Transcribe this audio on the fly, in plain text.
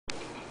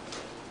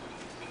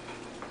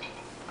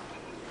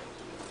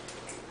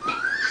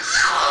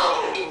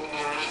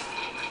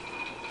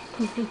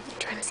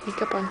Trying to sneak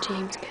up on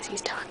James because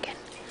he's talking.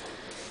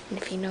 And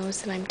if he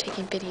knows that I'm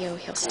taking video,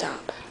 he'll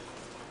stop.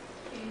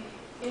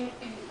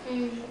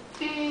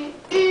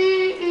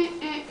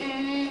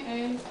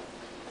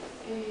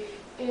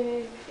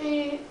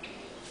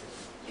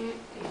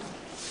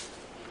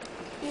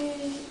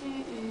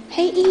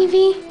 Hey,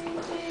 Evie.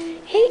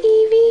 Hey,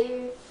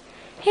 Evie.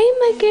 Hey,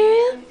 my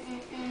girl.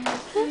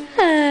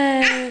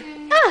 Hi.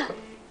 Ah.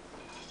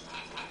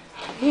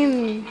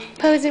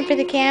 Posing for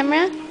the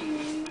camera.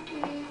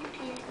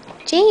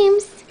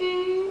 James.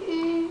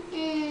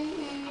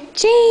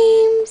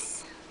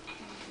 James.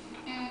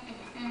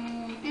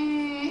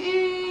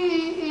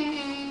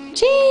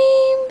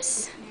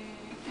 James.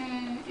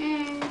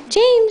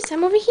 James,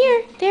 I'm over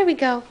here. There we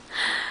go.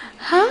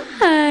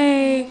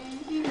 Hi.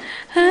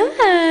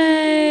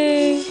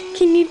 Hi.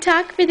 Can you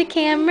talk for the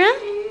camera?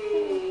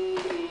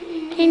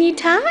 Can you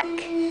talk?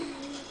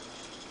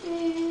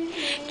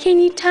 Can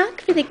you talk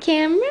for the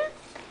camera?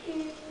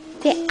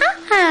 Say ah.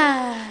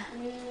 Ah.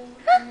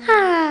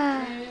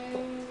 Ah.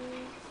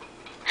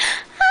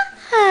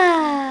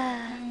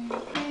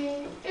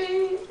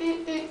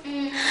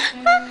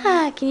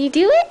 Ah. Can you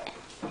do it?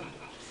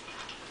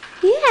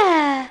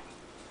 Yeah.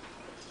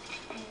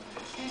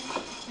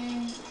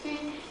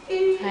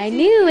 I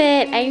knew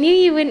it. I knew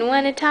you wouldn't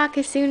want to talk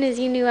as soon as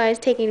you knew I was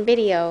taking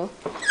video.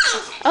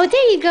 Oh,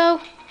 there you go.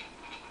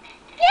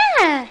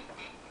 Yeah.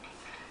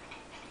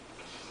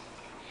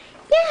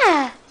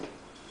 Yeah.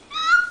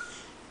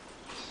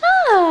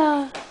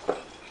 Oh.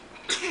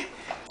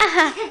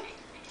 Ah.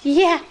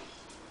 Yeah.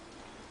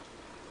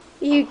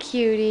 You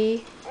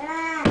cutie.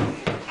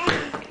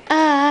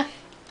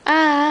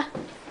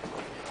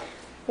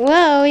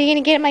 Whoa, you're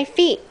gonna get at my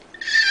feet.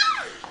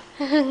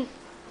 Yeah.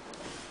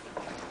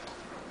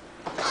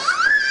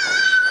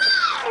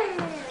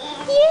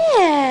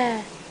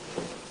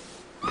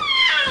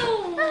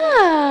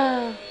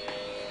 Oh.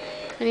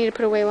 I need to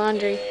put away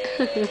laundry.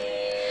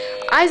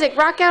 Isaac,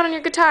 rock out on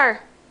your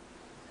guitar.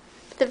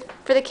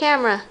 For the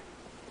camera.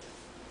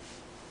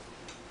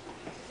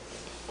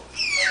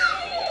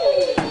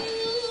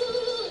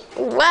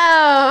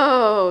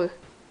 Whoa.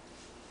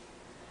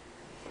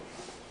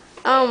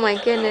 Oh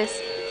my goodness.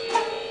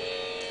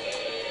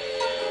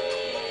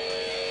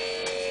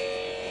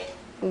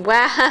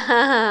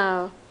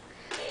 Wow.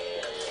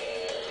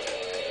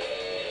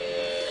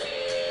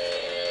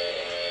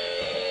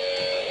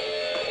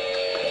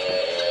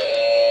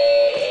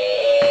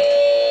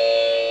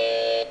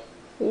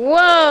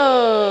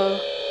 Whoa!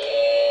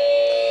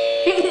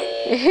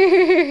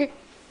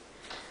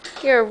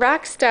 You're a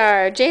rock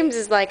star. James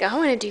is like, I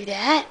want to do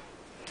that.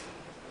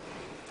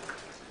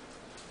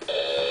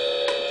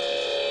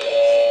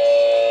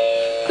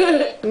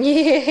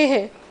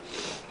 Yeah.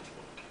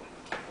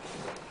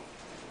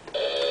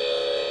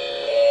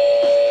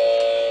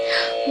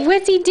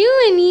 What's he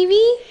doing,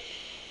 Evie?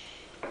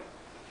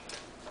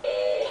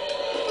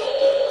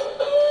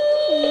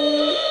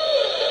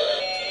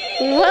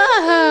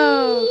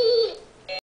 Whoa!